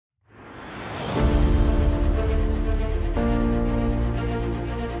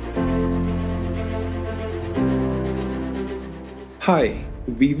Hi,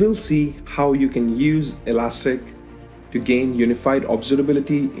 we will see how you can use Elastic to gain unified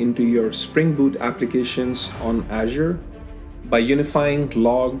observability into your Spring Boot applications on Azure by unifying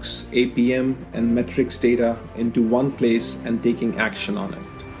logs, APM, and metrics data into one place and taking action on it.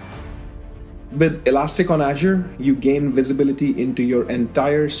 With Elastic on Azure, you gain visibility into your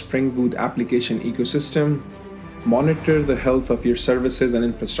entire Spring Boot application ecosystem, monitor the health of your services and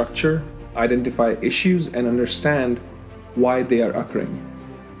infrastructure, identify issues, and understand why they are occurring.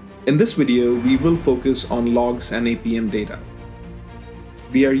 In this video, we will focus on logs and APM data.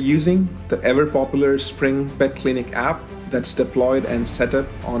 We are using the ever-popular Spring Pet Clinic app that's deployed and set up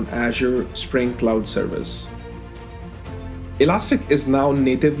on Azure Spring Cloud service. Elastic is now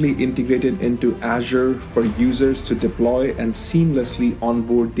natively integrated into Azure for users to deploy and seamlessly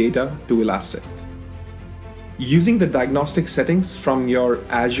onboard data to Elastic. Using the diagnostic settings from your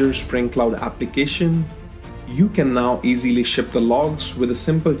Azure Spring Cloud application, you can now easily ship the logs with a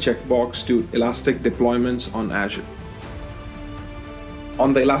simple checkbox to Elastic deployments on Azure.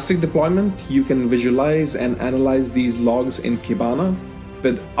 On the Elastic deployment, you can visualize and analyze these logs in Kibana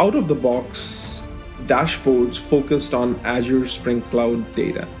with out-of-the-box dashboards focused on Azure Spring Cloud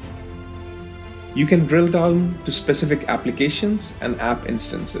data. You can drill down to specific applications and app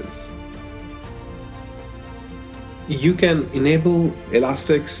instances. You can enable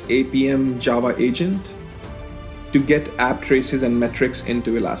Elastic's APM Java agent to get app traces and metrics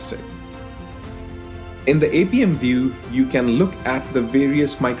into Elastic. In the APM view, you can look at the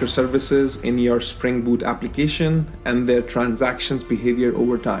various microservices in your Spring Boot application and their transactions behavior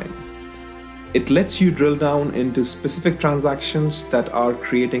over time. It lets you drill down into specific transactions that are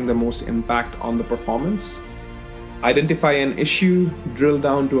creating the most impact on the performance, identify an issue, drill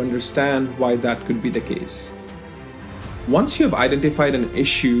down to understand why that could be the case. Once you have identified an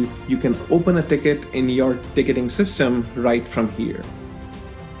issue, you can open a ticket in your ticketing system right from here.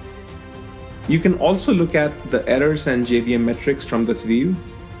 You can also look at the errors and JVM metrics from this view.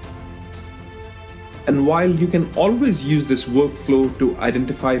 And while you can always use this workflow to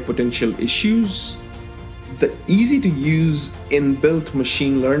identify potential issues, the easy-to-use inbuilt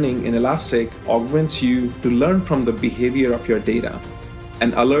machine learning in Elastic augments you to learn from the behavior of your data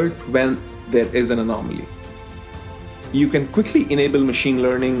and alert when there is an anomaly. You can quickly enable machine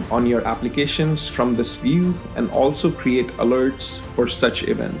learning on your applications from this view and also create alerts for such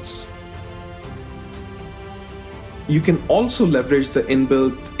events. You can also leverage the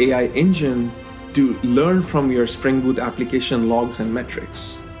inbuilt AI engine to learn from your Spring Boot application logs and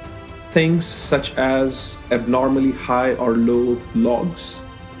metrics. Things such as abnormally high or low logs.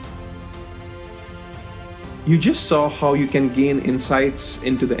 You just saw how you can gain insights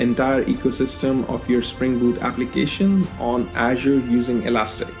into the entire ecosystem of your Spring Boot application on Azure using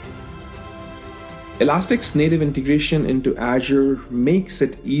Elastic. Elastic's native integration into Azure makes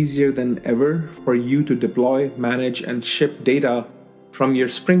it easier than ever for you to deploy, manage, and ship data from your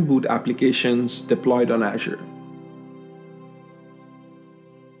Spring Boot applications deployed on Azure.